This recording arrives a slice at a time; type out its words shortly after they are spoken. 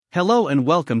Hello and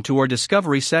welcome to our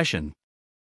discovery session.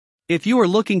 If you are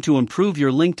looking to improve your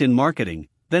LinkedIn marketing,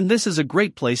 then this is a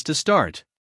great place to start.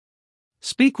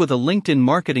 Speak with a LinkedIn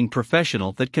marketing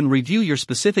professional that can review your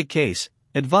specific case,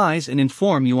 advise and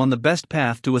inform you on the best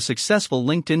path to a successful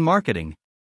LinkedIn marketing.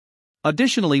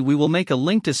 Additionally, we will make a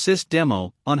Linked Assist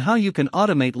demo on how you can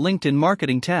automate LinkedIn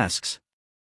marketing tasks.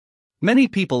 Many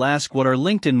people ask what our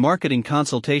LinkedIn marketing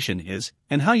consultation is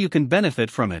and how you can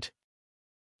benefit from it.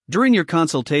 During your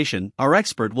consultation, our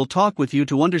expert will talk with you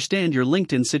to understand your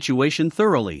LinkedIn situation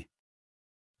thoroughly.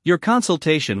 Your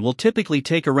consultation will typically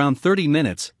take around 30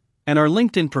 minutes, and our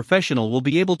LinkedIn professional will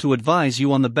be able to advise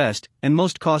you on the best and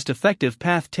most cost-effective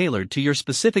path tailored to your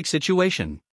specific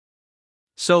situation.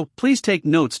 So, please take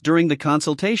notes during the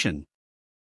consultation.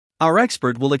 Our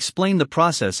expert will explain the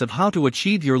process of how to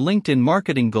achieve your LinkedIn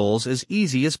marketing goals as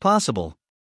easy as possible.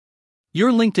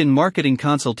 Your LinkedIn marketing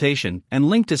consultation and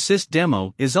Linked Assist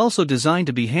demo is also designed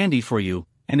to be handy for you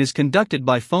and is conducted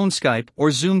by phone, Skype,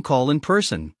 or Zoom call in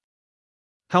person.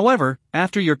 However,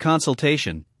 after your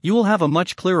consultation, you will have a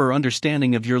much clearer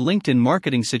understanding of your LinkedIn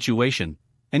marketing situation,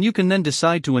 and you can then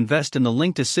decide to invest in the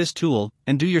Linked Assist tool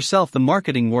and do yourself the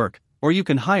marketing work, or you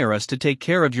can hire us to take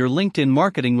care of your LinkedIn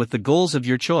marketing with the goals of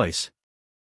your choice.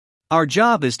 Our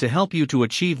job is to help you to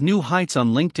achieve new heights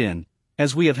on LinkedIn,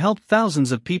 as we have helped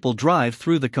thousands of people drive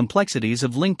through the complexities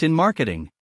of LinkedIn marketing.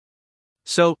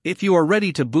 So, if you are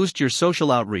ready to boost your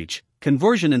social outreach,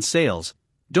 conversion and sales,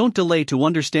 don't delay to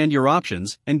understand your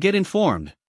options and get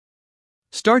informed.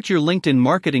 Start your LinkedIn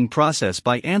marketing process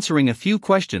by answering a few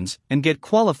questions and get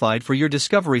qualified for your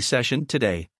discovery session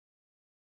today.